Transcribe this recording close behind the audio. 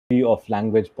of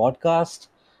Language podcast.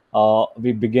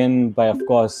 We begin by, of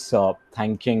course,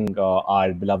 thanking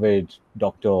our beloved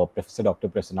Professor Dr.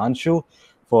 Prasananshu,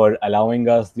 for allowing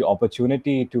us the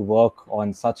opportunity to work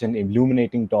on such an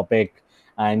illuminating topic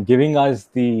and giving us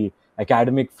the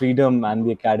academic freedom and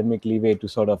the academic leeway to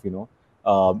sort of,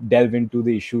 delve into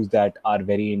the issues that are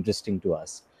very interesting to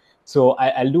us. So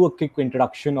I'll do a quick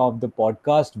introduction of the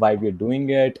podcast, why we're doing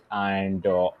it, and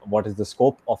what is the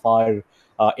scope of our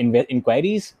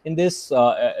inquiries in this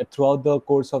throughout the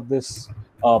course of this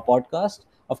podcast.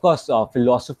 Of course,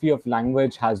 philosophy of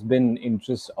language has been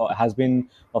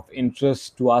of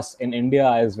interest to us in India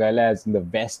as well as in the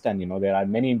West, and there are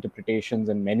many interpretations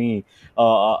and many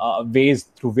ways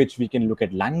through which we can look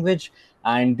at language,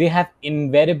 and they have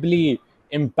invariably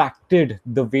impacted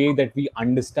the way that we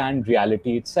understand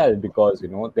reality itself, because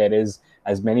there is,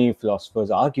 as many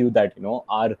philosophers argue, that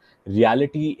our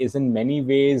reality is in many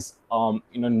ways,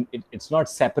 it's not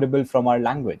separable from our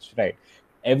language, right?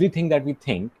 Everything that we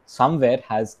think somewhere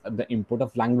has the input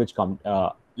of language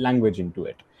into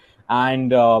it,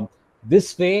 and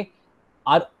this way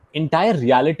our entire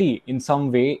reality in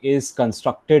some way is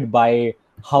constructed by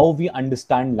how we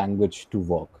understand language to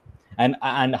work, and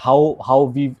how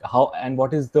and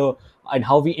what is the and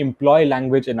how we employ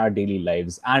language in our daily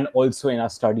lives, and also in our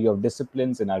study of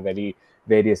disciplines, in our very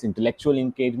various intellectual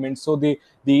engagements. So the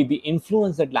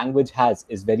influence that language has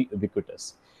is very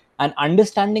ubiquitous, and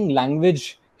understanding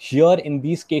language here in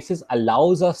these cases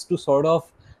allows us to sort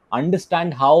of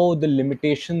understand how the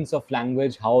limitations of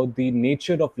language, how the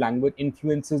nature of language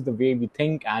influences the way we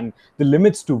think and the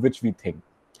limits to which we think.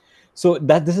 So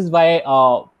that this is why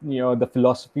the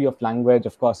philosophy of language,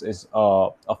 of course, is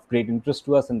of great interest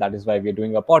to us, and that is why we're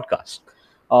doing a podcast.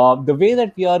 The way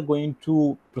that we are going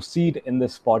to proceed in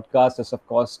this podcast is, of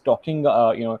course, taking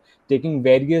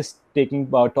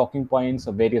talking points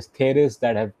of various theorists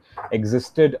that have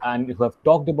existed and who have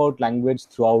talked about language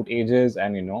throughout ages,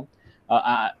 and in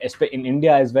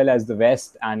India as well as the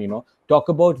West, and talk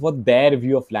about what their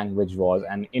view of language was,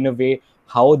 and in a way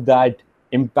how that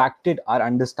impacted our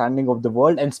understanding of the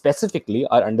world, and specifically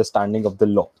our understanding of the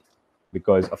law.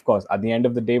 Because, of course, at the end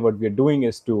of the day, what we're doing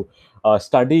is to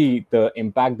study the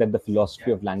impact that the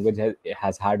philosophy of language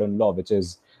has had on law, which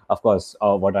is, of course,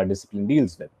 what our discipline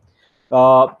deals with.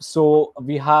 So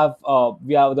we have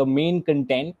the main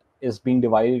content is being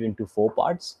divided into four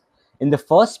parts. In the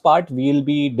first part, we'll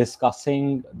be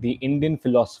discussing the Indian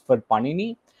philosopher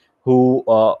Panini, who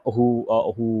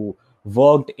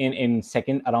worked in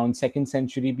second around second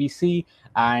century BC,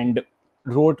 and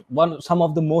wrote some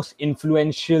of the most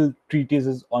influential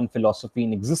treatises on philosophy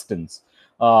in existence.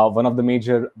 One of the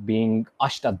major being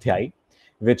Ashtadhyay,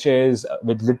 which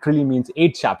literally means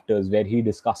 8 chapters, where he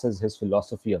discusses his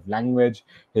philosophy of language,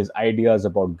 his ideas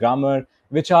about grammar,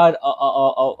 which are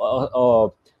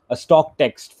a stock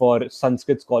text for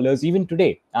Sanskrit scholars even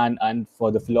today, and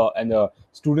for the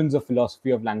students of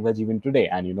philosophy of language even today.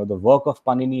 And the work of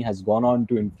Panini has gone on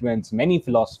to influence many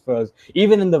philosophers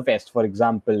even in the West. For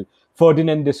example,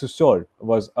 Ferdinand de Saussure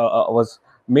was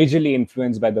majorly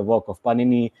influenced by the work of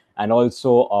Panini, and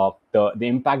also the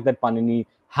impact that Panini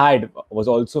had was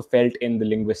also felt in the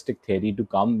linguistic theory to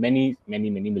come many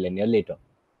millennia later.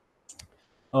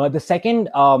 The second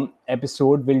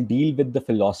episode will deal with the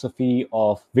philosophy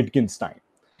of Wittgenstein.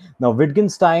 Now,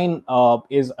 Wittgenstein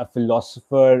is a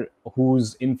philosopher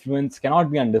whose influence cannot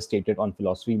be understated on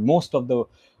philosophy. Most of the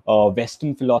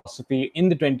Western philosophy in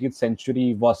the 20th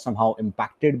century was somehow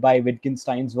impacted by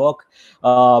Wittgenstein's work.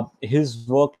 His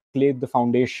work laid the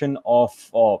foundation of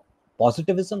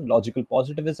positivism, logical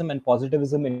positivism, and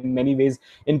positivism in many ways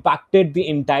impacted the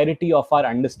entirety of our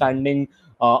understanding,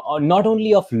 not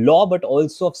only of law but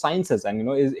also of sciences, and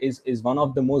is one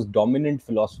of the most dominant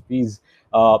philosophies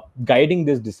guiding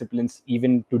these disciplines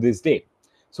even to this day.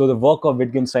 So the work of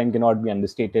Wittgenstein cannot be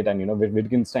understated, and with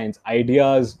Wittgenstein's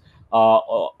ideas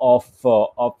of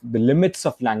the limits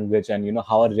of language, and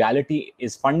how a reality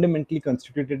is fundamentally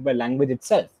constituted by language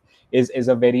itself, is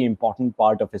a very important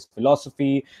part of his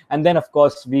philosophy. And then, of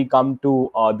course, we come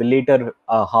to the later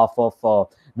half of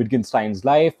Wittgenstein's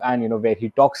life, and where he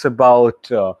talks about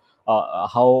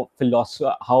how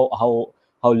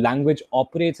language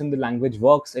operates and the language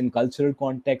works in cultural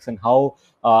context, and how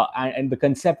and the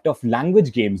concept of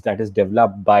language games that is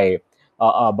developed by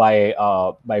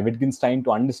Wittgenstein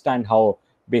to understand how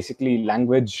basically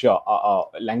language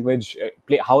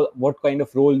play how what kind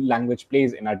of role language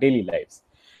plays in our daily lives.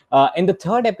 In the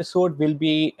third episode, we'll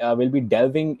be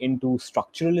delving into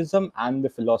structuralism and the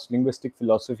linguistic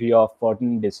philosophy of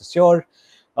Ferdinand de Saussure.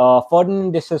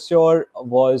 Ferdinand de Saussure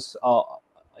was,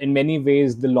 in many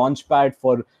ways, the launchpad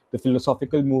for the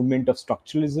philosophical movement of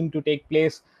structuralism to take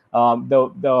place.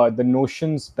 The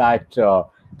notions that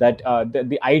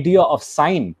the idea of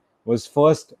sign was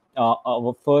first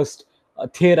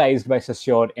theorized by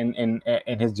Saussure in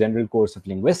his general course of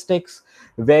linguistics,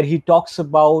 where he talks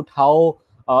about how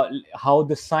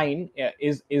the sign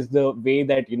is the way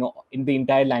that, in the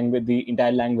entire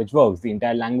language works. The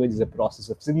entire language is a process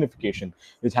of signification,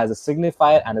 which has a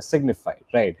signifier and a signified,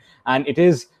 right? And it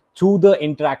is through the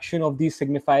interaction of these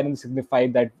signifier and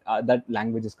signified that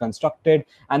language is constructed,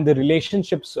 and the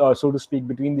relationships, so to speak,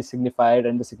 between the signifier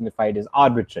and the signified is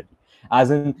arbitrary.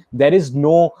 As in, there is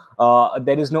no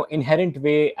inherent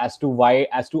way as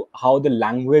to how the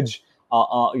language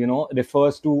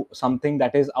refers to something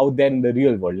that is out there in the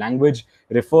real world. Language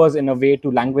refers in a way to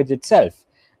language itself,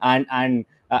 and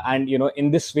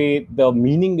in this way the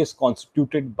meaning is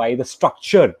constituted by the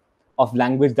structure of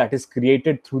language that is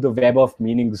created through the web of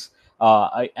meanings,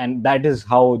 and that is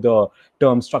how the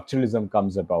term structuralism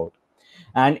comes about.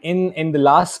 And in the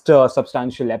last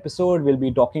substantial episode, we'll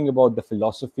be talking about the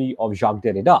philosophy of Jacques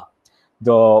Derrida,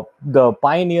 the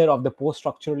pioneer of the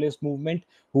post-structuralist movement,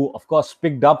 who of course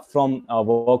picked up from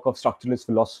work of structuralist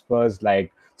philosophers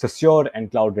like Saussure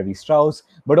and Claude Lévi-Strauss,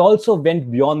 but also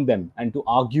went beyond them and to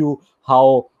argue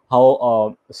how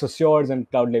Saussure's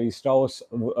and Claude Lévi-Strauss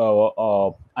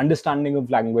understanding of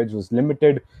language was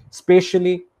limited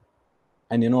spatially.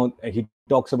 And he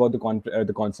talks about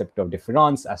the concept of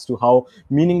difference, as to how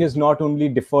meaning is not only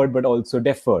deferred but also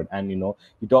deferred. And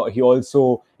he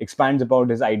also expands about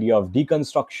his idea of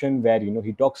deconstruction, where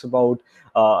he talks about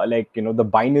the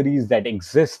binaries that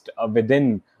exist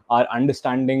within our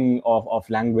understanding of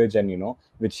language, and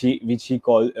which he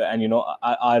call and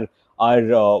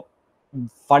our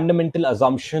fundamental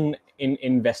assumption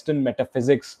in Western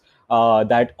metaphysics,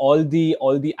 that all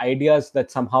the ideas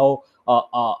that somehow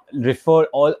refer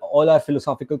all our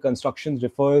philosophical constructions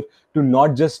refer to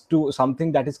not just to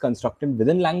something that is constructed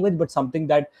within language, but something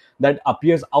that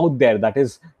appears out there, that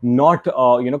is not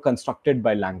constructed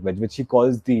by language, which he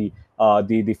calls the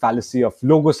fallacy of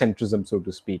logocentrism, so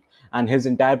to speak. And his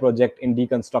entire project in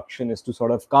deconstruction is to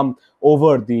sort of come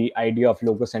over the idea of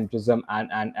logocentrism,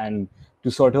 and to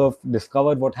sort of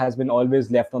discover what has been always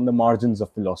left on the margins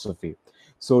of philosophy.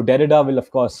 So Derrida will, of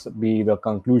course, be the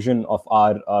conclusion of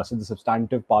our so the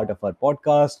substantive part of our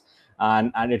podcast,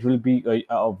 and it will be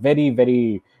a very,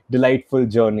 very delightful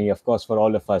journey, of course, for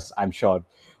all of us, I'm sure.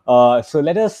 So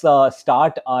let us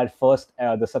start our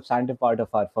the substantive part of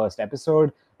our first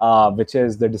episode, which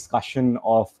is the discussion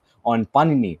of on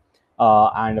Panini.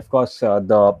 And of course,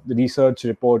 the research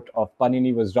report of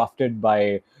Panini was drafted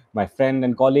by my friend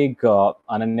and colleague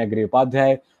Ananya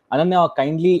Upadhyay. Ananya,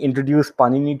 kindly introduce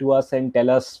Panini to us and tell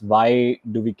us why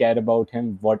do we care about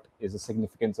him, what is the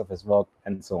significance of his work,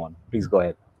 and so on. Please go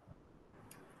ahead.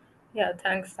 Yeah,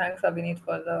 thanks, Abhineet,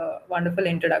 for the wonderful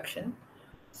introduction.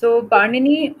 So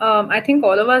Panini, I think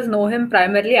all of us know him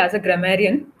primarily as a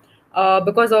grammarian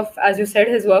because of, as you said,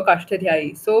 his work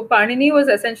Ashtadhyayi. So Panini was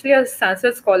essentially a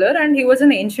Sanskrit scholar, and he was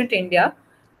in ancient India.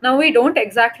 Now we don't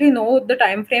exactly know the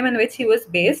time frame in which he was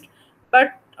based,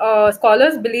 but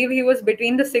scholars believe he was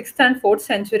between the 6th and 4th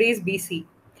centuries BC.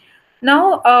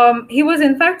 Now, he was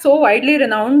in fact so widely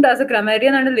renowned as a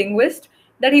grammarian and a linguist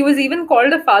that he was even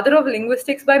called the father of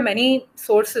linguistics by many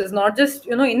sources, not just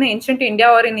in ancient India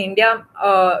or in India,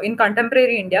 in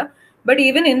contemporary India, but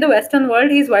even in the Western world,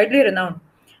 he is widely renowned.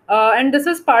 And this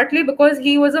is partly because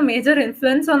he was a major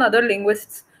influence on other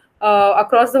linguists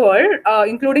across the world,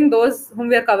 including those whom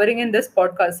we are covering in this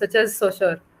podcast, such as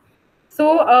Saussure.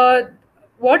 So,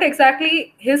 what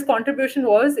exactly his contribution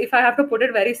was, if I have to put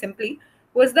it very simply,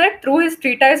 was that through his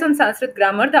treatise on Sanskrit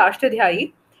grammar, the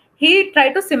Ashtadhyayi, he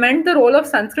tried to cement the role of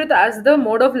Sanskrit as the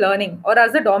mode of learning or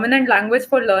as the dominant language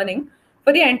for learning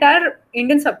for the entire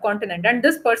Indian subcontinent. And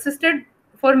this persisted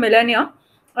for millennia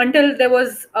until there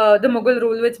was the Mughal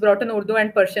rule, which brought in Urdu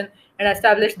and Persian and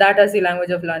established that as the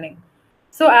language of learning.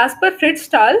 So, as per Fritz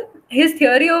Stahl, his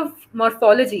theory of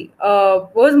morphology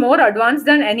was more advanced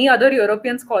than any other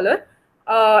European scholar,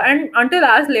 and until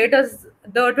as late as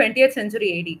the 20th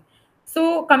century AD.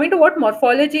 So, coming to what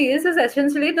morphology is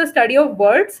essentially the study of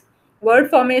words, word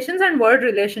formations, and word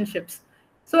relationships.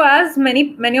 So, as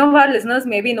many of our listeners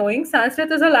may be knowing,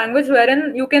 Sanskrit is a language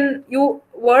wherein you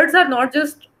words are not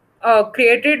just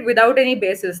created without any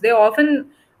basis. They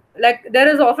often, like, there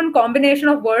is often combination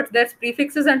of words. There's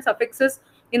prefixes and suffixes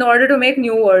in order to make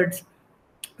new words.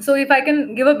 So if I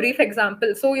can give a brief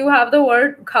example, so you have the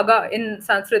word khaga in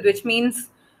Sanskrit, which means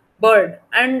bird,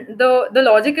 and the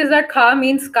logic is that kha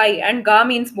means sky and ga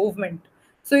means movement.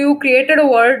 So you created a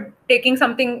word taking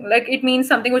something, like, it means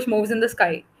something which moves in the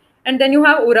sky. And then you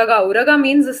have uraga. Uraga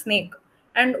means a snake,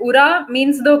 and ura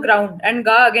means the ground, and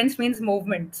ga against means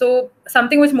movement. So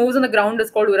something which moves on the ground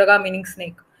is called uraga, meaning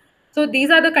snake. So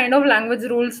these are the kind of language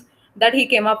rules that he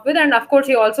came up with, and of course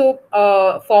he also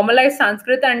formalized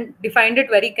Sanskrit and defined it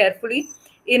very carefully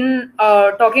in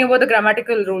talking about the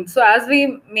grammatical rules. So as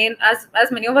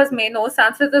many of us may know,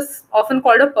 Sanskrit is often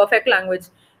called a perfect language,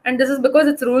 and this is because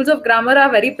its rules of grammar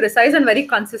are very precise and very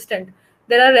consistent.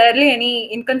 There are rarely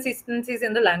any inconsistencies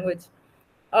in the language.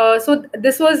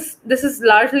 This is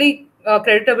largely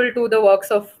creditable to the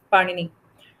works of Panini.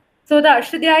 So the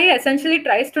Ashtadhyayi essentially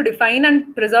tries to define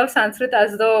and preserve Sanskrit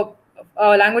as the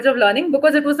language of learning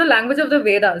because it was the language of the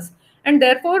Vedas, and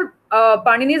therefore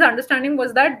Panini's understanding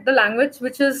was that the language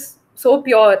which is so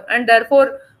pure and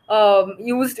therefore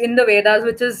used in the Vedas,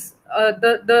 which is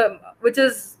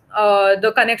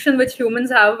the connection which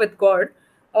humans have with God,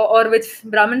 or which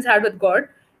Brahmins had with God,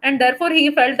 and therefore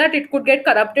he felt that it could get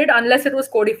corrupted unless it was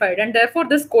codified, and therefore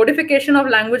this codification of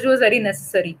language was very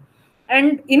necessary.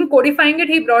 And in codifying it,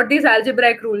 he brought these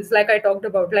algebraic rules, like I talked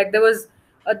about. Like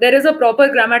there is a proper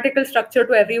grammatical structure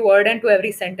to every word and to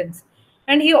every sentence.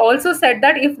 And he also said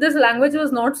that if this language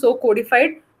was not so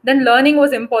codified, then learning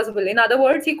was impossible. In other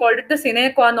words, he called it the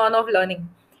sine qua non of learning,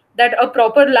 that a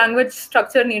proper language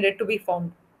structure needed to be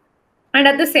formed. And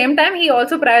at the same time, he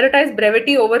also prioritized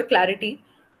brevity over clarity,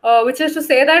 which is to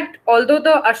say that although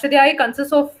the Ashtadhyayi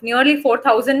consists of nearly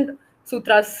 4,000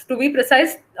 sutras, to be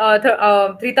precise,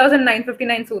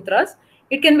 3,959 sutras,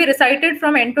 it can be recited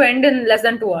from end to end in less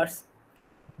than 2 hours.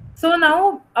 So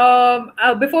now,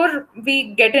 before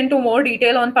we get into more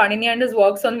detail on Panini and his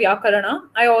works on Vyakarana,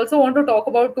 I also want to talk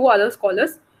about two other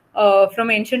scholars from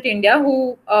ancient India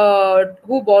who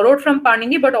borrowed from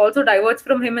Panini but also diverged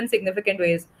from him in significant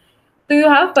ways. So you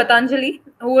have Patanjali,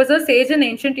 who was a sage in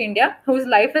ancient India, whose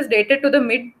life is dated to the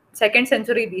mid second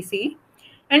century BC,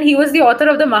 and he was the author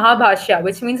of the Mahabhashya,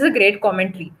 which means the great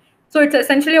commentary. So it's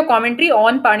essentially a commentary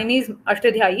on Panini's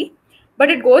Ashtadhyayi, but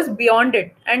it goes beyond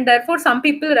it, and therefore some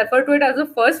people refer to it as the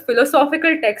first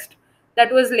philosophical text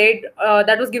that was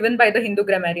given by the Hindu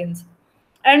grammarians.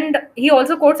 And he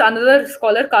also quotes another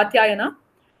scholar, Katyayana.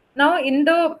 Now,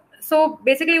 so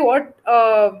basically, what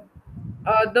the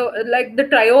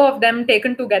trio of them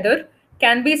taken together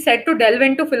can be said to delve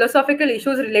into philosophical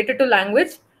issues related to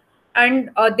language, and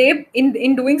they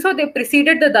in doing so they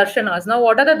preceded the darshanas. Now,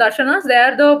 what are the darshanas? They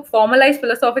are the formalized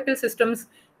philosophical systems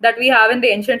that we have in the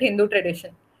ancient Hindu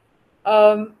tradition.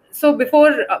 So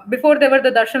before they were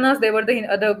the darshanas, they were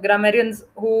the grammarians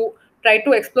who tried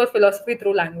to explore philosophy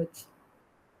through language.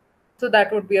 So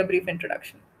that would be a brief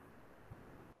introduction.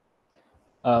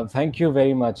 Thank you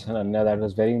very much, Ananya. That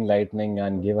was very enlightening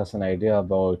and gave us an idea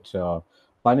about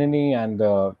Panini and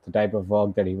the type of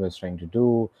work that he was trying to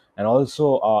do, and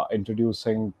also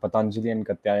introducing Patanjali and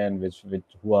Katyayana, which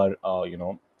who are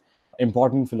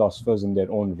important philosophers in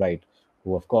their own right,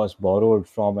 who of course borrowed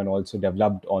from and also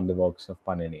developed on the works of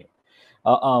Panini.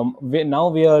 Now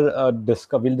we are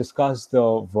we'll discuss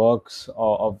the works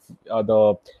of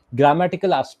the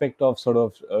grammatical aspect of sort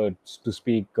of to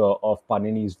speak of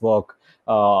Panini's work,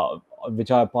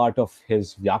 which are part of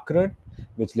his Vyakaran,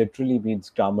 which literally means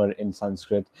grammar in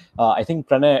Sanskrit. I think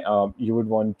Pranay, you would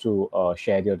want to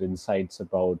share your insights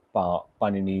about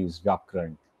Panini's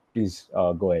Vyakaran. Please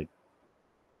go ahead.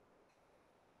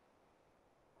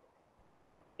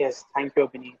 Yes, thank you,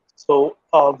 Abhineet. So,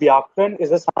 Vyakaran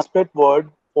is a Sanskrit word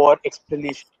for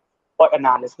explanation or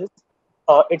analysis.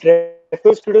 It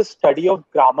refers to the study of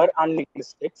grammar and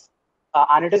linguistics,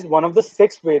 and it is one of the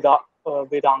six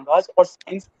Vedangas or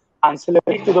science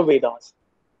ancillary to the Vedas.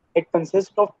 It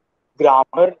consists of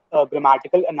grammar,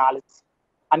 grammatical analysis,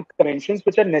 and conventions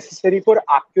which are necessary for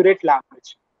accurate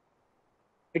language.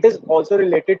 It is also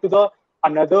related to the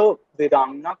another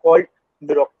Vedanga called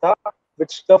Nirukta,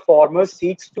 which the former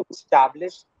seeks to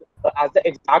establish as the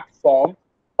exact form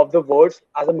of the words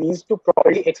as a means to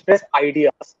properly express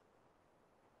ideas.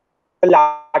 The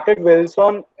latter dwells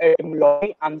on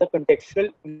etymology and the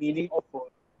contextual meaning of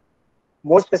words.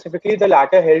 More specifically, the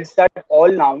latter holds that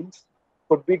all nouns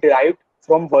could be derived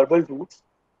from verbal roots,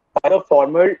 while the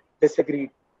former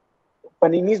disagreed.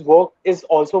 Panini's work is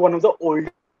also one of the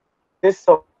oldest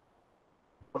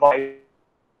surviving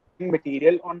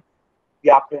material on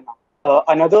Vyakarana.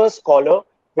 Another scholar,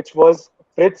 which was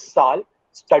Fritz Saal,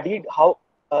 studied how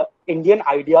Indian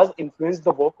ideas influenced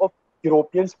the work of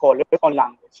European scholars on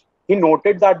language. He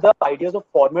noted that the ideas of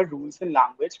formal rules in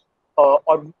language, or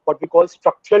what we call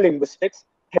structural linguistics,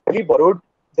 heavily borrowed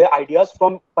their ideas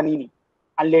from Panini.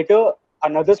 And later,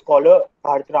 another scholar,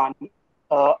 Bhartrani,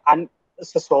 and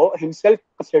Saussure himself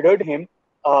considered him,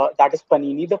 that is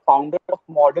Panini, the founder of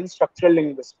modern structural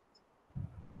linguistics.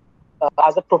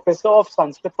 as a professor of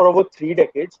Sanskrit for over 3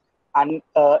 decades, and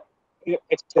he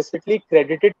explicitly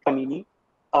credited Panini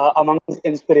among his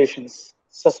inspirations.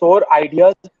 Saussure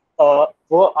ideas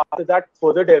were after that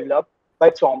further developed by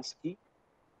Chomsky.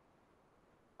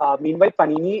 Meanwhile,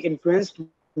 Panini influenced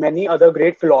many other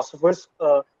great philosophers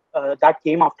that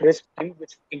came after his time,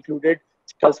 which included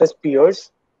Charles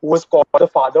Peirce, who was called the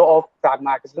father of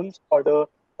pragmatism, or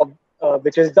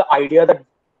which is the idea that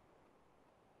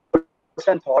words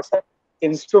and thoughts are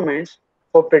instruments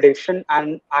for prediction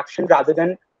and action rather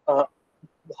than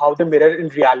how they mirror in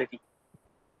reality.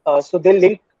 So they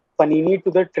link Panini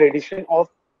to the tradition of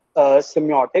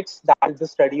semiotics, that is the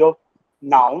study of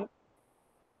noun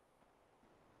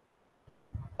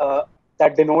uh,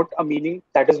 that denote a meaning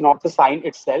that is not the sign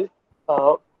itself.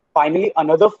 Uh, Finally,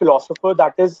 another philosopher,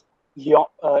 that is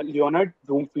Leonard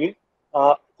Bloomfield,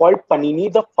 called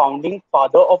Panini the founding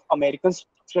father of American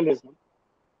structuralism,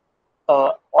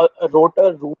 wrote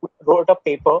a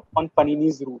paper on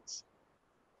Panini's roots.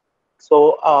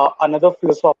 So another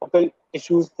philosophical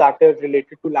issues that are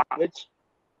related to language,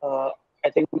 uh, I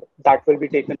think that will be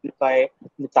taken by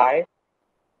Nitai.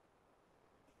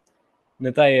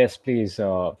 Nitai, yes, please,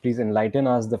 please enlighten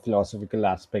us the philosophical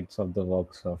aspects of the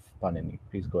works of Panini.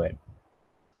 Please go ahead.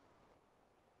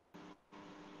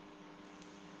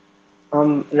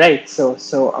 When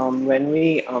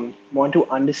we want to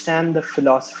understand the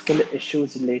philosophical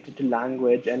issues related to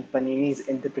language and Panini's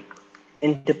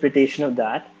interpretation of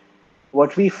that,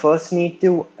 what we first need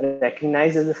to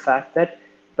recognize is the fact that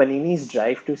Panini's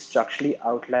drive to structurally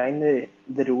outline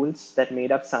the rules that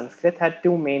made up Sanskrit had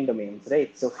two main domains,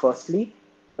 right? So, firstly,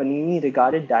 Panini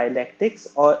regarded dialectics,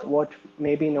 or what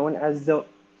may be known as the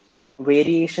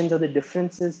variations or the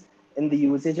differences in the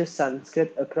usage of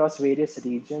Sanskrit across various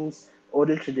regions,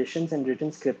 oral traditions, and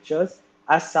written scriptures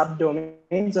as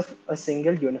subdomains of a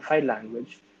single unified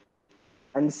language.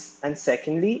 And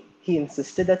secondly, he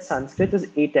insisted that Sanskrit was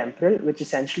atemporal, which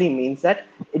essentially means that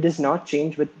it does not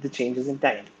change with the changes in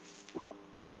time.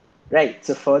 Right.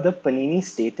 So further, Panini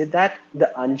stated that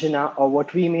the Anjana, or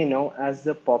what we may know as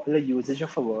the popular usage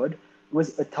of a word,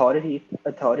 was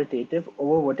authoritative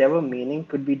over whatever meaning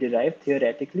could be derived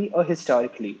theoretically or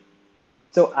historically.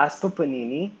 So as per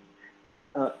Panini,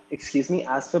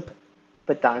 as per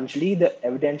Patanjali, the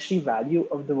evidentiary value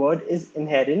of the word is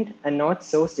inherent and not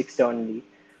sourced externally.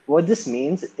 What this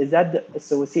means is that the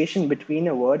association between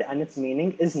a word and its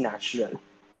meaning is natural.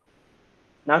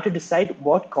 Now, to decide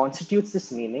what constitutes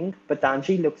this meaning,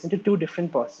 Patanjali looks into two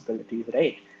different possibilities,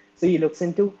 right? So he looks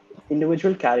into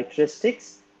individual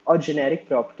characteristics or generic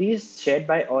properties shared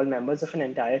by all members of an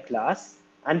entire class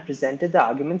and presented the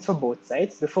arguments for both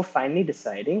sides before finally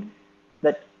deciding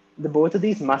that the both of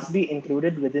these must be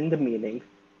included within the meaning.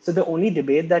 So the only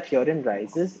debate that herein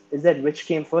rises is that which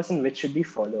came first and which should be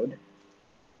followed.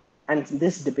 And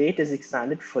this debate is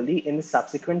expanded fully in the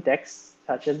subsequent texts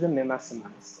such as the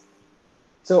Mimamsas.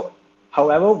 So,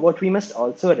 however, what we must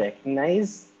also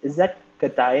recognize is that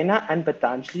Katyayana and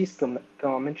Patanjali's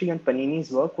commentary on Panini's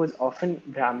work was often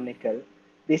Brahminical.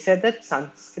 They said that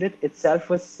Sanskrit itself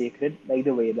was sacred, like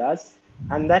the Vedas,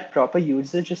 and that proper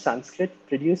usage of Sanskrit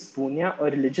produced punya or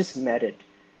religious merit,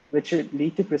 which would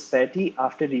lead to prosperity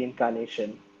after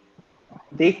reincarnation.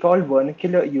 They called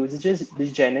vernacular usages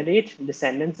degenerate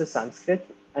descendants of Sanskrit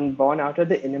and born out of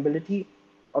the inability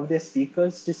of their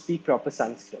speakers to speak proper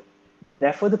Sanskrit.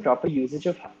 Therefore, the proper usage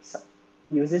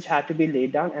had to be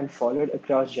laid down and followed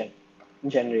across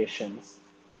generations.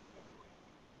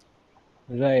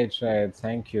 Right, right.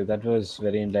 Thank you. That was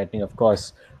very enlightening. Of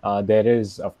course, there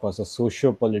is, of course, a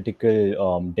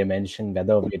socio-political dimension,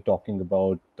 whether we're talking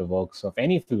about the works of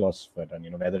any philosopher,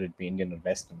 and whether it be Indian or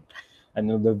Western, and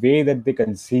the way that they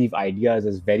conceive ideas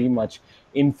is very much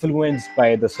influenced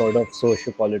by the sort of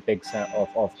socio-politics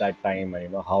of that time,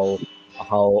 and how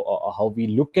we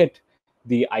look at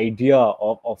the idea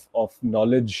of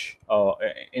knowledge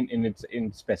in its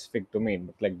in specific domain.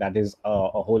 But like that is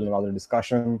a whole another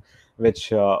discussion, which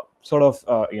sort of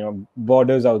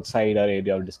borders outside our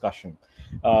area of discussion.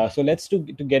 So let's to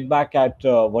get back at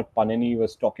what Panini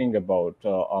was talking about.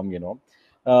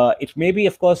 It may be,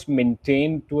 of course,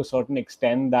 maintained to a certain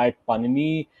extent that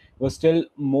Panini was still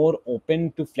more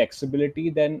open to flexibility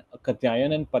than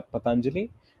Katyayan and Patanjali.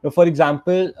 For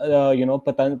example,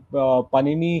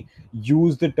 Panini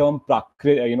used the term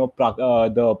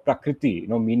the prakriti,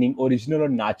 meaning original or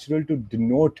natural, to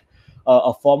denote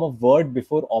a form of word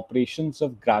before operations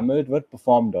of grammar were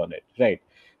performed on it, right?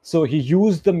 So he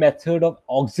used the method of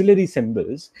auxiliary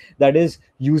symbols, that is,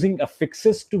 using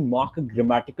affixes to mark a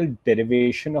grammatical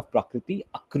derivation of prakriti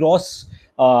across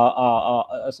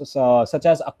such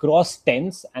as across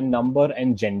tense and number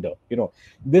and gender.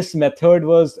 This method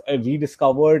was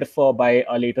rediscovered by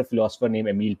a later philosopher named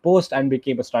Emile Post and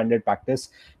became a standard practice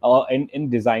in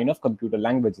design of computer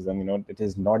languages. And it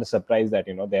is not a surprise that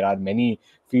there are many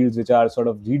fields which are sort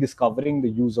of rediscovering the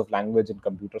use of language in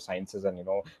computer sciences, and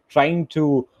trying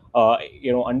to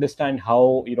understand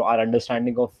how our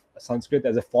understanding of Sanskrit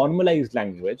as a formalized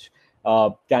language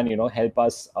can help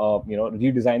us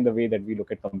redesign the way that we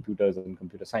look at computers and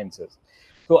computer sciences.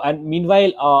 So, and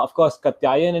meanwhile, of course,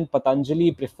 Katyayana and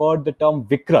Patanjali preferred the term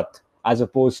Vikrat as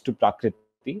opposed to Prakriti.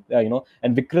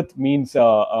 And Vikrat means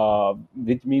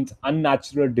which means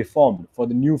unnatural, deformed, for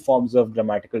the new forms of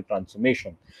grammatical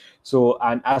transformation. So,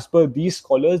 and as per these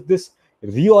scholars, this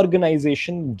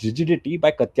reorganization rigidity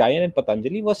by Katyayana and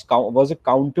Patanjali was a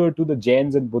counter to the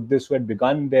Jains and Buddhists who had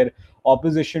begun their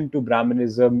opposition to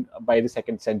Brahmanism by the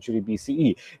 2nd century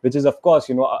BCE, which is, of course,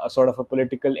 a sort of a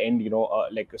political end,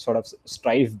 like a sort of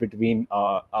strife between,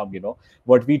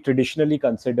 what we traditionally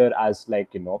consider as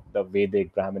like, the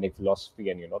Vedic Brahmanic philosophy,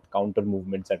 and, the counter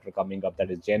movements that were coming up, that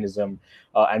is Jainism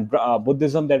and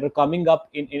Buddhism, that were coming up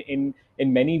in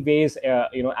many ways,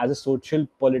 as a social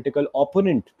political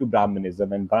opponent to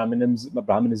Brahmanism and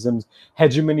Brahmanism's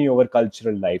hegemony over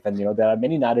cultural life. And there are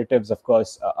many narratives, of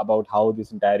course, about how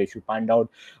this entire issue panned out.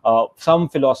 Some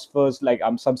philosophers, like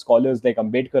some scholars like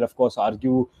Ambedkar, of course,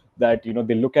 argue that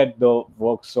they look at the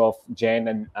works of Jain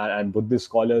and Buddhist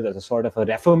scholars as a sort of a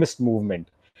reformist movement,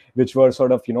 which were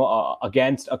sort of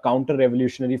against a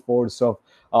counter-revolutionary force of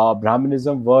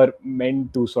Brahmanism, were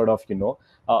meant to sort of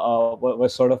were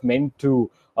sort of meant to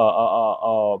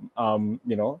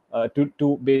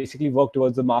to basically work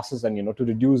towards the masses, and to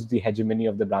reduce the hegemony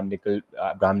of the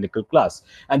Brahmanical class.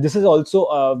 And this is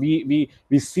also we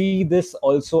see this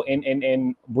also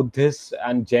in Buddhist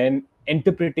and Jain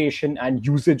interpretation and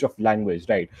usage of language,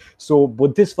 right? So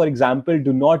Buddhists, for example,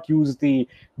 do not use the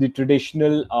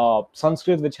traditional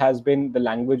Sanskrit, which has been the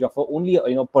language of only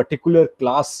particular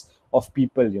class of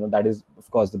people, that is, of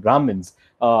course, the Brahmins,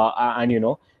 and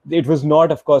it was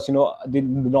not, of course, the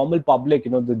normal public,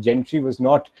 the gentry was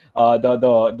not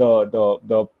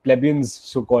the plebeians,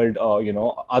 so called,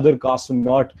 other castes were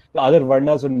not, the other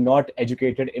varnas were not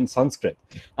educated in Sanskrit.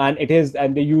 And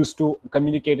they used to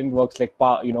communicate in works like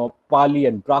Pali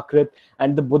and Prakrit.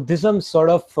 And the Buddhism sort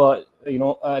of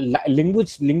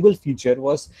lingual feature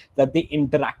was that they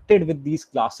interacted with these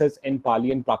classes in Pali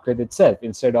and Prakrit itself,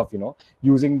 instead of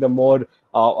using the more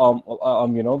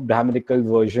Brahmanical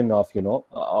version of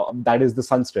that is the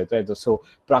Sanskrit, right? So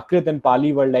Prakrit and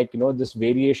Pali were like just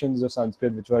variations of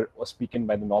Sanskrit which were spoken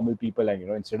by the normal people, and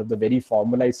instead of the very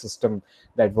formalized system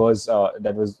that was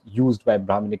used by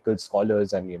Brahmanical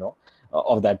scholars and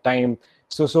of that time.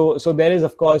 So there is,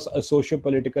 of course, a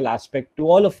socio-political aspect to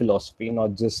all of philosophy,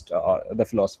 not just the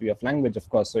philosophy of language, of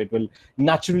course. So it will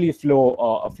naturally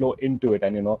flow into it,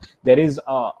 and there is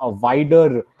a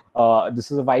wider.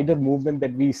 This is a wider movement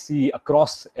that we see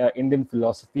across Indian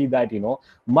philosophy, that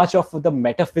much of the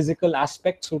metaphysical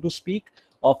aspect, so to speak,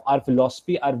 of our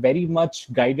philosophy are very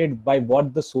much guided by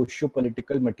what the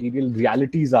socio-political material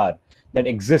realities are that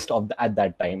exist at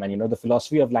that time. And the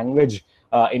philosophy of language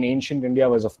in ancient India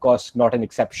was, of course, not an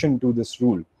exception to this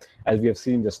rule, as we have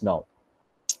seen just now.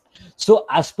 So,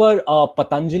 as per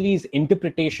Patanjali's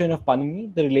interpretation of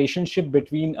Panini, the relationship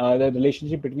between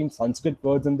Sanskrit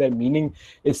words and their meaning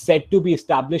is said to be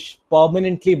established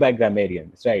permanently by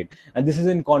grammarians, right? And this is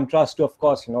in contrast to, of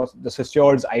course, the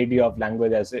Saussure's idea of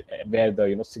language as where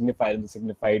the signified and the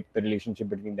signified, the relationship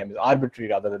between them is arbitrary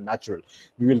rather than natural.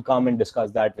 We will come and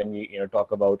discuss that when we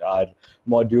talk about our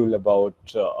module about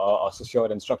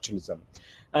Saussure and structuralism.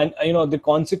 And the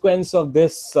consequence of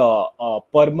this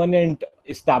permanent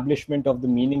establishment of the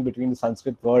meaning between the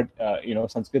Sanskrit word,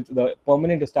 the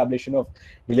permanent establishment of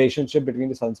relationship between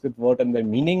the Sanskrit word and their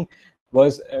meaning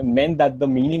was meant that the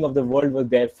meaning of the world was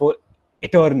therefore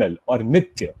eternal or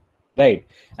nitya, right?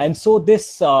 And so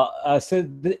so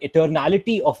the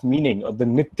eternality of meaning, or the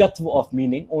nityatva of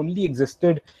meaning, only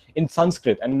existed in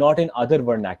Sanskrit and not in other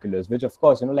vernaculars, which, of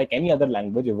course, like any other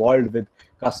language, evolved with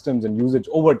customs and usage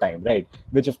over time, right?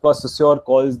 Which, of course, Saussure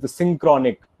calls the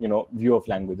synchronic, view of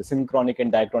language, the synchronic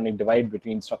and diachronic divide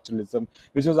between structuralism,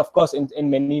 which was, of course, in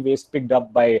many ways picked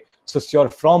up by Saussure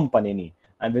from Panini,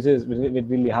 and which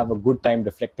we'll have a good time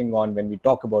reflecting on when we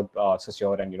talk about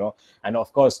Saussure, and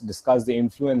of course discuss the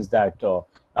influence that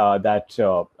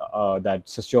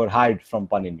Saussure had from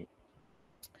Panini.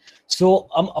 So,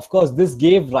 of course, this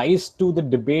gave rise to the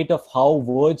debate of how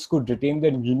words could retain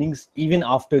their meanings even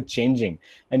after changing,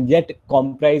 and yet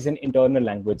comprise an internal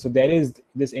language. So there is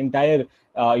this entire,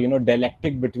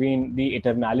 dialectic between the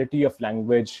eternality of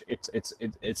language, its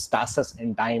stasis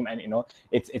in time, and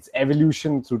its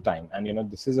evolution through time.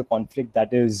 And this is a conflict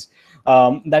that is,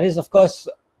 of course,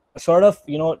 sort of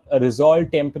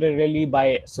resolved temporarily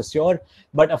by Saussure,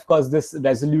 but of course this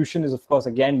resolution is of course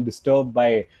again disturbed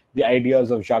by the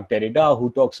ideas of Jacques Derrida, who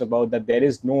talks about that there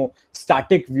is no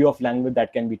static view of language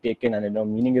that can be taken, and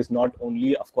meaning is not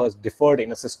only of course deferred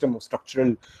in a system of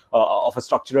a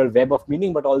structural web of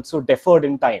meaning, but also deferred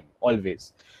in time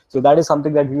always. So that is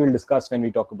something that we will discuss when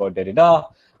we talk about Derrida.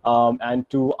 And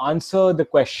to answer the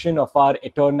question of our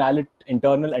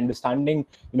internal understanding,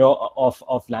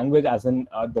 of language, as in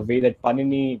the way that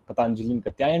Panini, Patanjali, and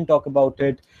Katyayana talk about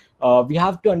it, we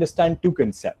have to understand two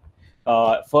concepts.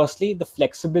 Firstly, the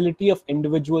flexibility of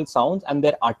individual sounds and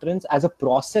their utterance as a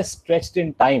process stretched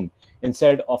in time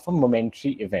instead of a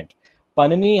momentary event.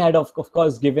 Panini had, of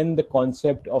course, given the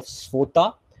concept of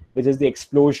svota, which is the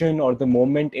explosion or the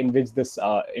moment in which the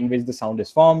sound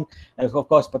is formed. And of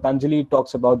course, Patanjali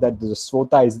talks about that the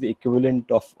svota is the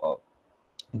equivalent of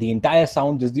the entire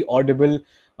sound, just audible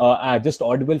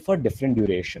for different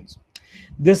durations.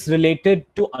 This related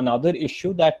to another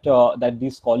issue that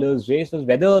these scholars raised, was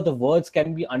whether the words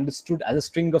can be understood as a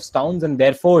string of sounds and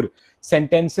therefore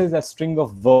sentences as string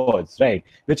of words, right?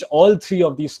 Which all three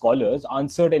of these scholars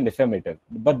answered in affirmative.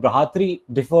 But Bhartrhari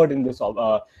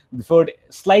differed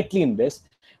slightly in this,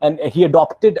 and he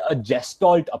adopted a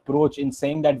gestalt approach in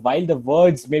saying that while the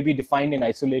words may be defined in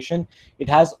isolation, it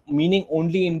has meaning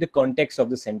only in the context of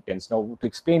the sentence. Now, to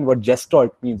explain what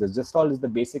gestalt means, gestalt is the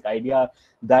basic idea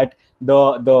that the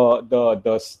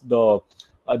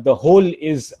whole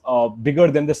is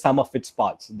bigger than the sum of its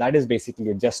parts. That is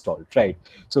basically a gestalt, right?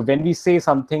 So when we say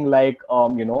something like,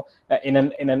 in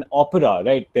an opera,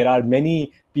 right, there are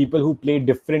many people who play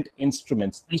different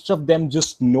instruments. Each of them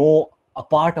just know a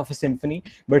part of a symphony,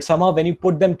 but somehow when you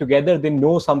put them together, they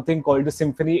know something called a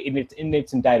symphony in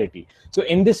its entirety. So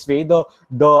in this way,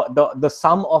 the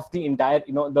sum of the entire,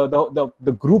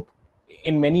 the group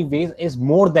in many ways is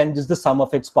more than just the sum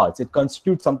of its parts. It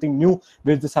constitutes something new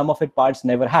which the sum of its parts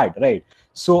never had, right?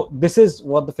 So this is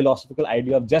what the philosophical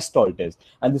idea of gestalt is,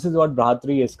 and this is what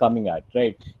Bhartrhari is coming at,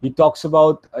 right? He talks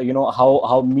about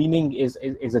how meaning is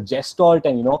a gestalt,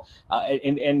 and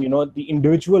the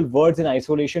individual words in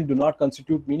isolation do not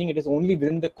constitute meaning. It is only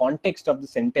within the context of the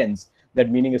sentence that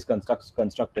meaning is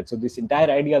constructed. So this entire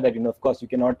idea that of course you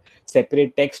cannot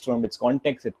separate text from its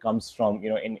context, it comes from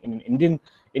in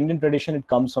Indian tradition, it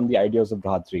comes from the ideas of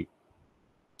Bhartrhari.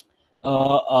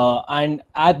 And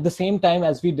at the same time,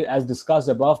 as discussed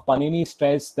above, Panini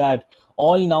stressed that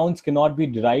all nouns cannot be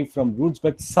derived from roots,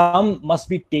 but some must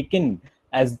be taken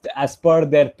as per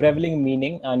their prevailing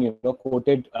meaning, and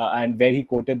quoted and where he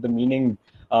quoted the meaning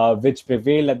which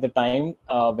prevailed at the time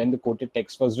when the quoted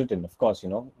text was written. Of course,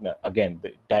 again,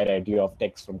 the entire idea of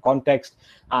text from context,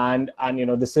 and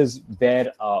this is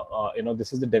where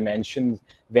this is the dimension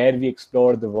where we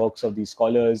explore the works of these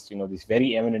scholars, these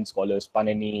very eminent scholars,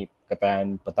 Panini,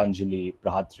 Patanjali,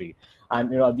 Bhartrhari. And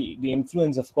the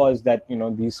influence, of course, that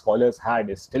these scholars had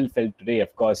is still felt today,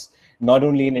 of course, not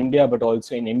only in India but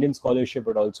also in Indian scholarship,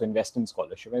 but also in Western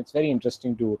scholarship. And it's very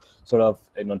interesting to sort of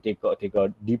take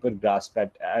a deeper grasp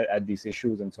at these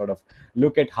issues, and sort of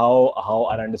look at how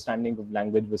our understanding of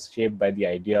language was shaped by the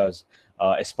ideas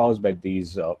espoused by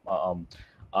these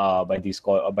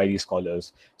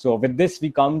scholars. So with this,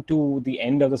 we come to the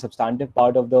end of the substantive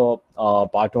part of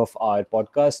our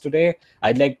podcast today.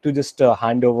 I'd like to just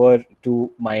hand over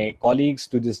to my colleagues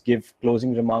to just give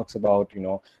closing remarks about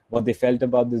what they felt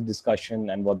about this discussion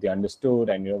and what they understood,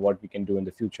 and what we can do in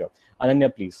the future.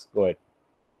 Ananya, please go ahead.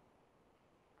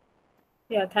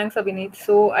 Yeah, thanks, Abhineet.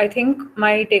 So I think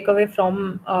my takeaway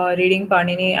from reading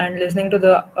Panini and listening to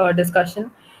the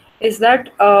discussion is that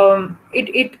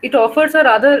it offers a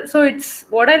rather, so it's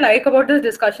what I like about this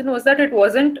discussion was that it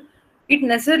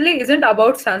necessarily isn't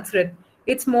about Sanskrit.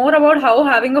 It's more about how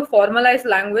having a formalized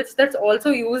language that's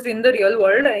also used in the real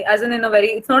world, as in a very,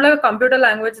 it's not like a computer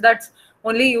language that's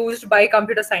only used by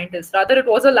computer scientists. Rather, it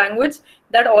was a language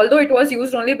that, although it was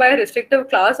used only by a restrictive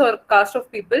class or caste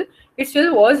of people, it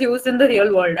still was used in the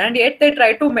real world. And yet they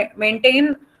try to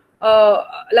maintain,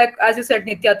 like as you said,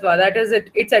 nityatva, that is,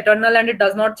 it's eternal and it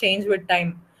does not change with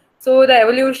time. So the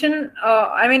evolution,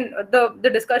 the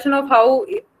discussion of how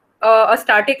a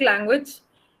static language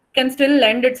can still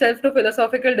lend itself to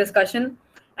philosophical discussion,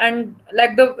 and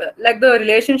like the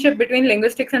relationship between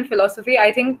linguistics and philosophy, I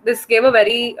think this gave a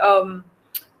very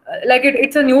like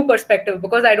it's a new perspective,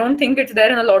 because I don't think it's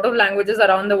there in a lot of languages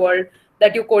around the world,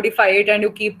 that you codify it and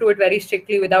you keep to it very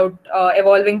strictly without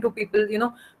evolving to people.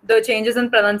 The changes in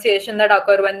pronunciation that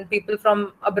occur when people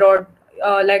from abroad,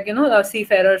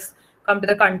 seafarers, come to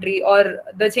the country, or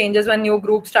the changes when new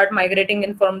groups start migrating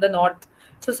in from the north.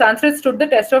 So Sanskrit stood the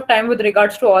test of time with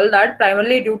regards to all that,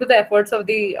 primarily due to the efforts of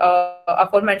the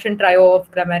aforementioned trio of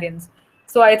grammarians.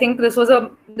 So I think this was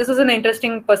an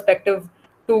interesting perspective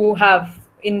to have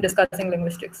in discussing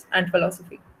linguistics and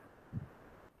philosophy.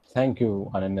 Thank you,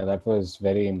 Ananya. That was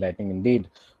very enlightening indeed.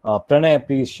 Pranay,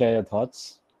 please share your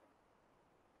thoughts.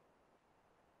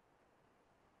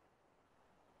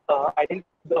 I think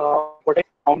what I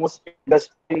found most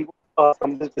interesting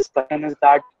from this discussion is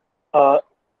that uh,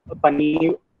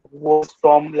 Panini was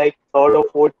from like third or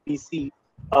fourth BC.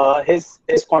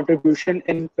 His contribution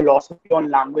in philosophy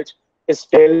on language is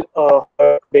still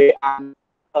heard today, and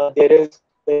there is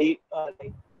very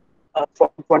from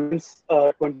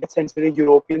 20th century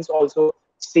Europeans also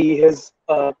see his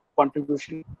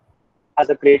contribution as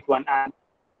a great one, and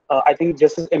I think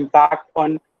just his impact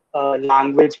on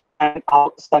language and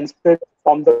how Sanskrit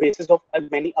formed the basis of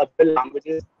many other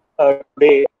languages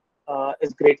today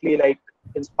is greatly like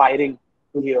inspiring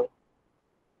to hear.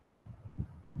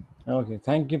 Okay,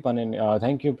 thank you, Panin.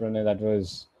 Thank you, Pranay.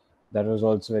 That was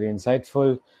also very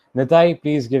insightful. Nitai,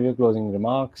 please give your closing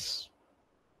remarks.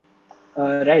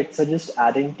 Right. So just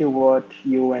adding to what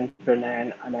you and Pranay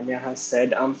and Ananya has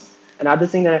said, another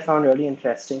thing that I found really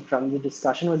interesting from the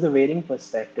discussion was the varying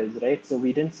perspectives, right? So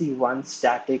we didn't see one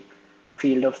static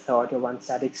field of thought or one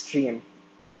static stream.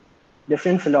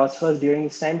 Different philosophers during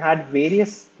this time had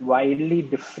various widely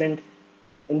different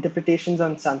interpretations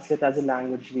on Sanskrit as a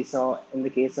language. We saw in the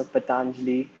case of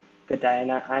Patanjali,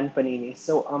 Katyayana, and Panini.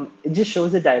 So it just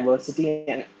shows the diversity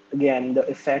and again the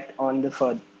effect on the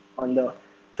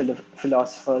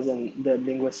philosophers and the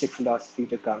linguistic philosophy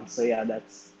to come. So yeah,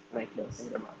 that's my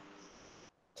closing remark.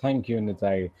 Thank you,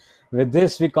 Nitai. With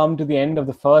this, we come to the end of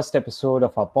the first episode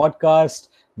of our podcast.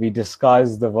 We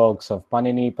discussed the works of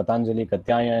Panini, Patanjali,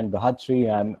 Katyayana, and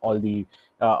Bhattacharya,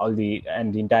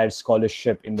 and the entire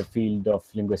scholarship in the field of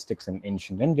linguistics in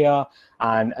ancient India.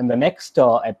 And the next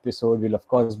episode, we'll of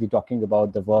course be talking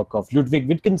about the work of Ludwig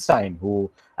Wittgenstein,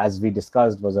 who, as we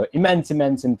discussed, was an immense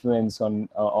influence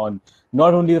on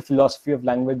not only the philosophy of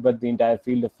language but the entire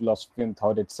field of philosophy and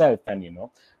thought itself,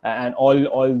 and all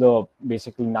the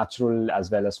basically natural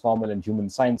as well as formal and human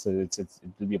sciences. It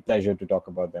will be a pleasure to talk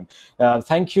about them.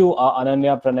 Thank you,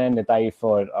 Ananya, Pranay, and Nitai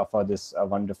for this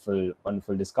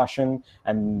wonderful discussion,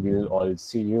 and we'll all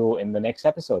see you in the next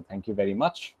episode. Thank you very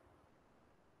much.